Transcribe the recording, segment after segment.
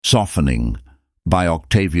Softening, by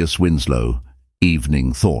Octavius Winslow,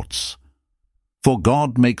 Evening Thoughts. For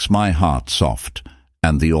God makes my heart soft,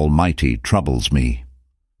 and the Almighty troubles me.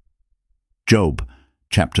 Job,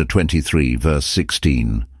 chapter 23, verse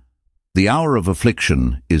 16. The hour of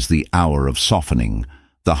affliction is the hour of softening.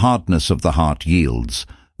 The hardness of the heart yields,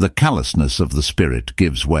 the callousness of the spirit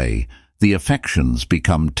gives way, the affections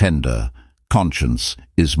become tender, conscience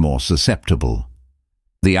is more susceptible.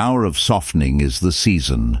 The hour of softening is the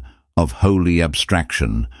season of holy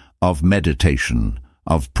abstraction, of meditation,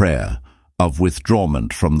 of prayer, of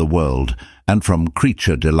withdrawment from the world and from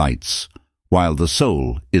creature delights, while the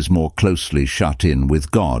soul is more closely shut in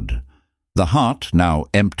with God. The heart, now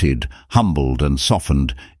emptied, humbled and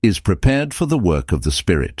softened, is prepared for the work of the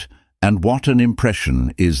Spirit, and what an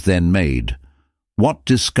impression is then made! What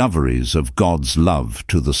discoveries of God's love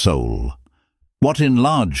to the soul! What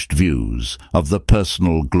enlarged views of the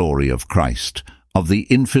personal glory of Christ, of the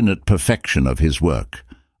infinite perfection of his work,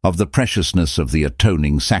 of the preciousness of the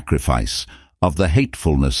atoning sacrifice, of the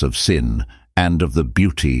hatefulness of sin, and of the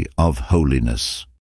beauty of holiness!